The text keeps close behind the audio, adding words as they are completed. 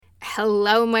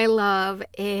Hello, my love.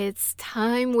 It's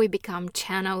time we become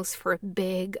channels for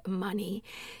big money.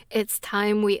 It's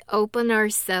time we open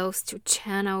ourselves to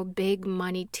channel big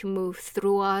money to move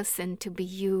through us and to be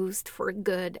used for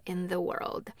good in the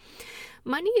world.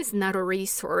 Money is not a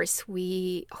resource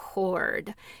we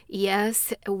hoard.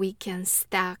 Yes, we can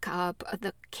stack up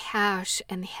the cash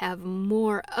and have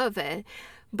more of it.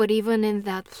 But even in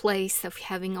that place of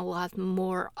having a lot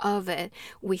more of it,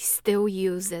 we still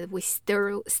use it, we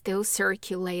still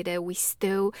circulate it, we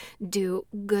still do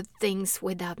good things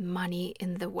with that money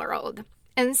in the world.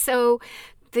 And so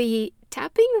the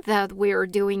tapping that we're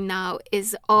doing now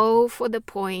is all for the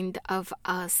point of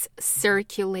us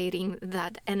circulating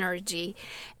that energy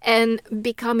and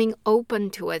becoming open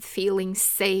to it, feeling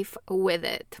safe with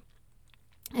it.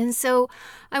 And so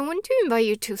I want to invite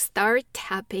you to start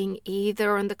tapping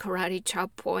either on the karate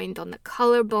chop point, on the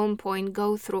collarbone point,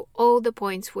 go through all the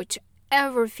points,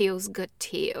 whichever feels good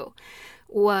to you.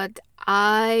 What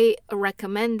I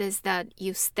recommend is that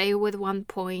you stay with one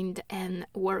point and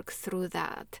work through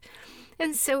that.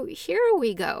 And so here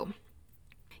we go.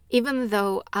 Even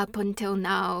though up until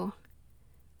now,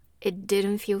 it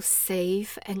didn't feel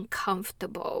safe and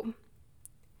comfortable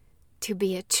to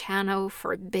be a channel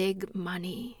for big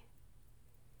money,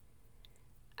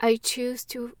 I choose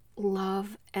to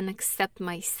love and accept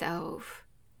myself,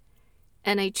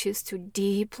 and I choose to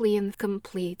deeply and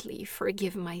completely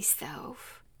forgive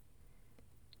myself.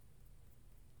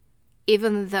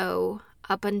 Even though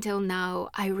up until now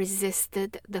I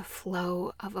resisted the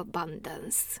flow of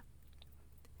abundance,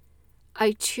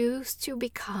 I choose to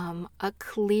become a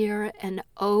clear and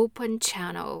open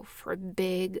channel for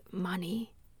big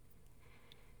money.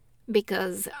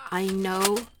 Because I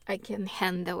know I can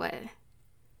handle it.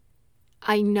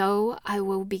 I know I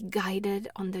will be guided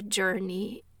on the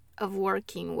journey of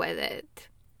working with it.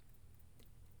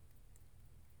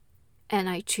 And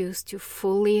I choose to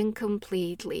fully and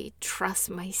completely trust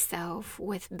myself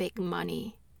with big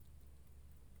money.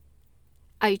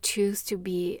 I choose to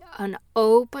be an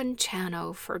open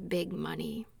channel for big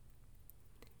money.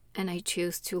 And I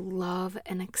choose to love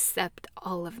and accept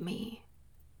all of me.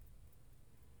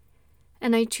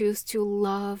 And I choose to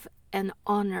love and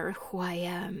honor who I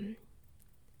am.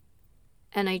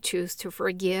 And I choose to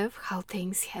forgive how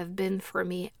things have been for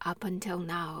me up until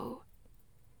now.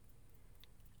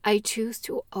 I choose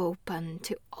to open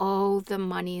to all the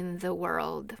money in the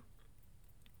world.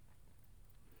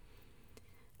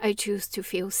 I choose to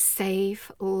feel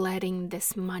safe letting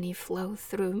this money flow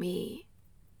through me.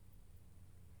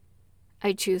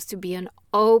 I choose to be an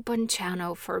open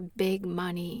channel for big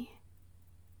money.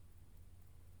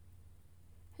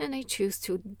 And I choose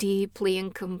to deeply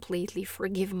and completely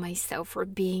forgive myself for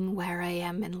being where I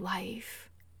am in life.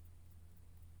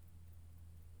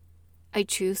 I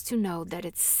choose to know that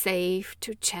it's safe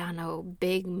to channel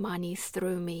big money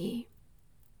through me.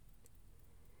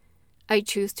 I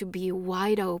choose to be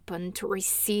wide open to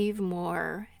receive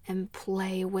more and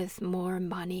play with more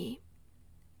money.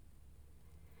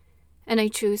 And I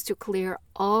choose to clear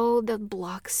all that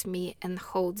blocks me and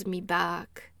holds me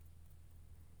back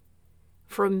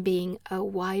from being a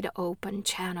wide open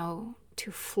channel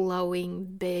to flowing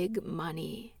big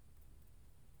money.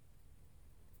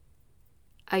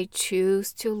 I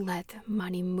choose to let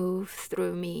money move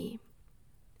through me.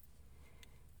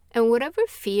 And whatever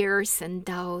fears and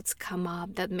doubts come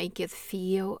up that make it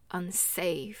feel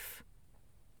unsafe,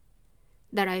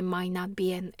 that I might not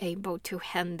be able to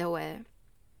handle it,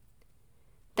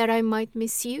 that I might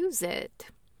misuse it,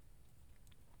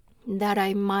 that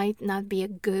I might not be a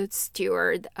good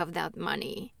steward of that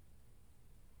money,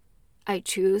 I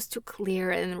choose to clear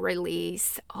and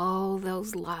release all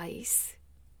those lies.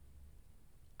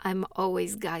 I'm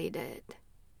always guided.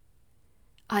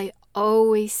 I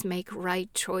always make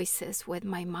right choices with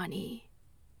my money.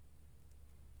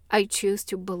 I choose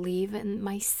to believe in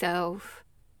myself,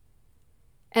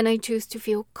 and I choose to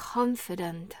feel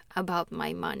confident about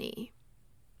my money.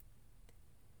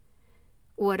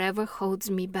 Whatever holds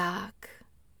me back,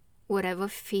 whatever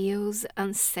feels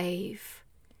unsafe,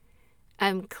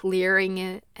 I'm clearing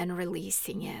it and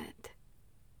releasing it.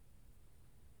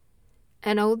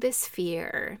 And all this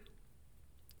fear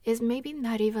is maybe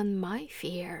not even my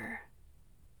fear.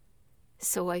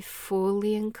 So I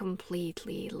fully and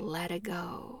completely let it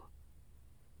go.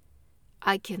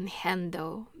 I can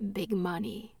handle big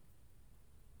money.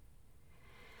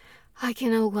 I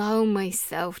can allow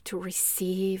myself to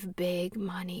receive big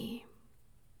money.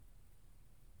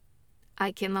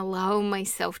 I can allow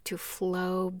myself to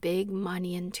flow big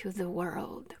money into the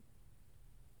world.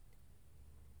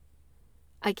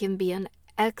 I can be an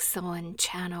excellent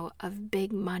channel of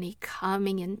big money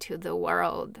coming into the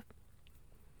world,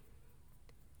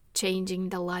 changing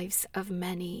the lives of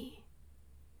many,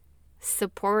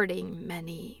 supporting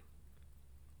many.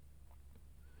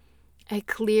 I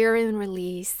clear and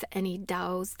release any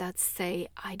doubts that say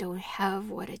I don't have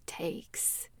what it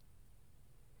takes.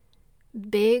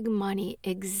 Big money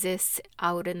exists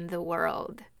out in the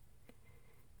world.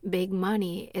 Big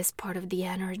money is part of the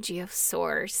energy of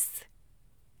Source.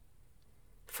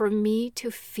 For me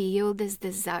to feel this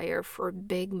desire for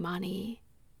big money,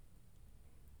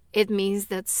 it means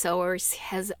that Source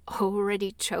has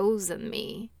already chosen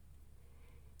me,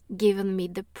 given me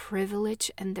the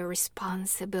privilege and the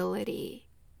responsibility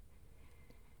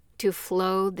to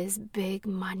flow this big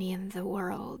money in the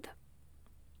world.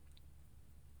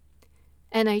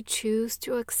 And I choose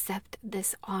to accept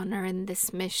this honor and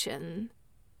this mission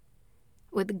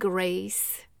with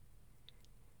grace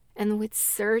and with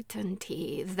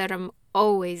certainty that I'm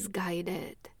always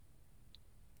guided.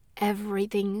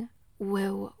 Everything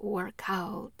will work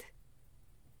out.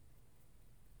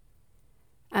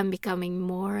 I'm becoming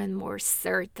more and more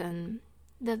certain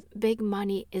that big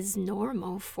money is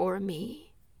normal for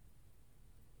me.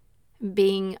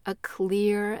 Being a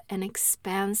clear and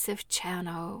expansive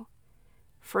channel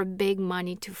for big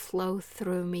money to flow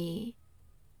through me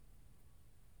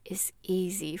is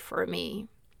easy for me.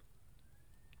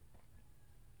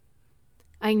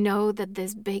 I know that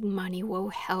this big money will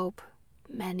help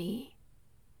many,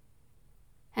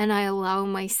 and I allow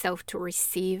myself to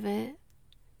receive it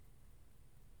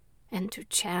and to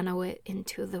channel it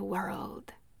into the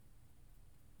world.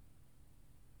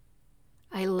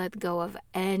 I let go of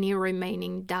any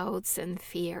remaining doubts and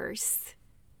fears,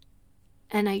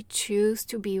 and I choose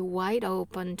to be wide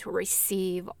open to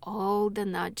receive all the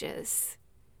nudges,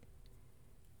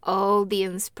 all the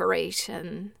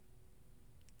inspiration,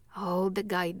 all the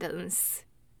guidance,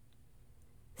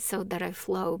 so that I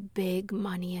flow big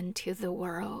money into the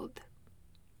world.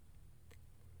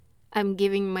 I'm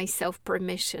giving myself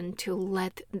permission to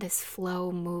let this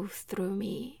flow move through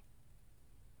me.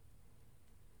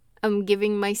 I'm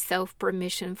giving myself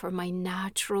permission for my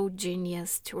natural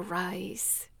genius to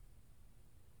rise.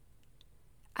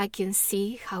 I can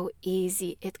see how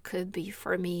easy it could be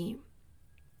for me,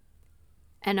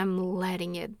 and I'm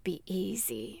letting it be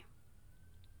easy.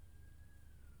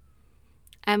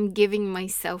 I'm giving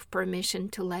myself permission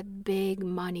to let big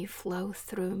money flow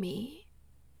through me.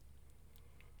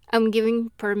 I'm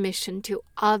giving permission to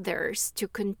others to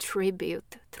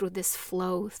contribute through this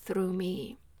flow through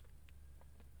me.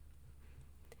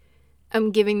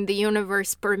 I'm giving the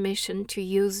universe permission to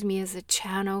use me as a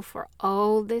channel for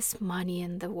all this money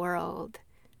in the world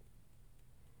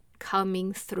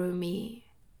coming through me.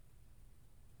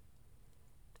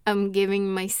 I'm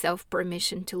giving myself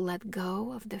permission to let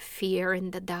go of the fear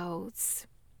and the doubts.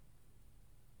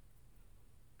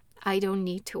 I don't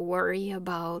need to worry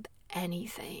about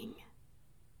anything.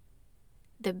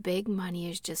 The big money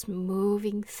is just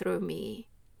moving through me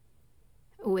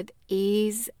with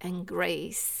ease and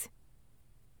grace.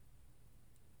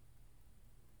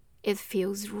 It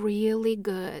feels really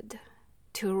good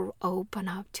to open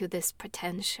up to this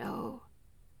potential.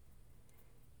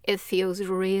 It feels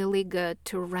really good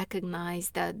to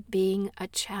recognize that being a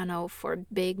channel for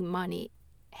big money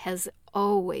has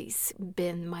always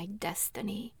been my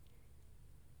destiny.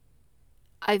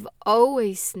 I've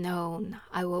always known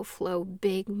I will flow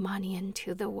big money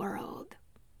into the world.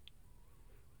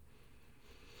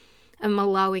 I'm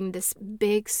allowing this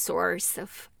big source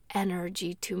of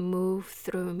energy to move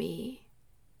through me,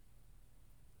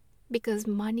 because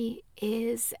money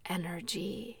is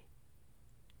energy.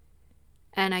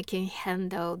 And I can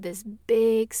handle this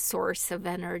big source of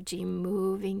energy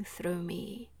moving through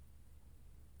me.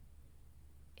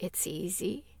 It's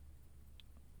easy.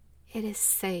 It is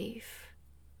safe.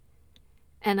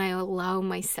 And I allow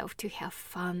myself to have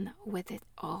fun with it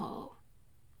all,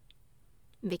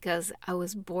 because I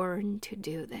was born to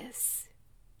do this.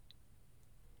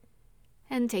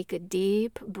 And take a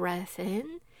deep breath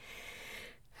in.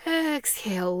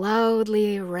 Exhale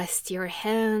loudly, rest your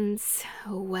hands.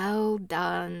 Well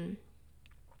done.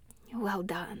 Well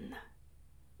done.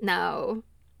 Now,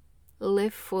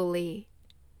 live fully.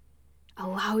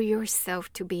 Allow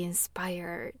yourself to be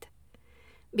inspired,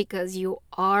 because you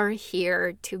are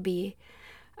here to be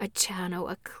a channel,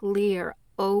 a clear,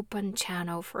 open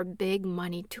channel for big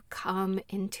money to come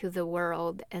into the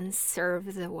world and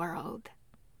serve the world.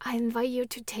 I invite you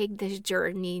to take this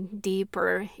journey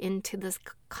deeper into this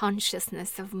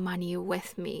consciousness of money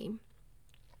with me.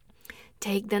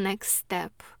 Take the next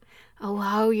step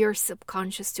Allow your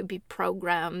subconscious to be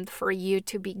programmed for you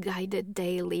to be guided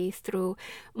daily through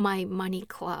my Money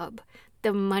Club.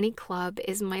 The Money Club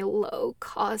is my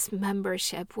low-cost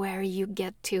membership where you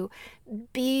get to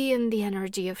be in the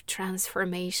energy of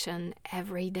transformation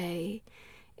every day,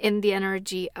 in the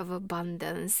energy of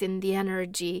abundance, in the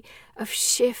energy of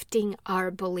shifting our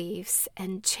beliefs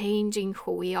and changing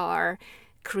who we are,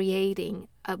 creating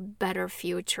a better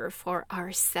future for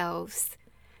ourselves.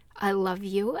 I love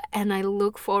you, and I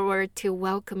look forward to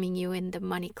welcoming you in the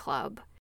Money Club.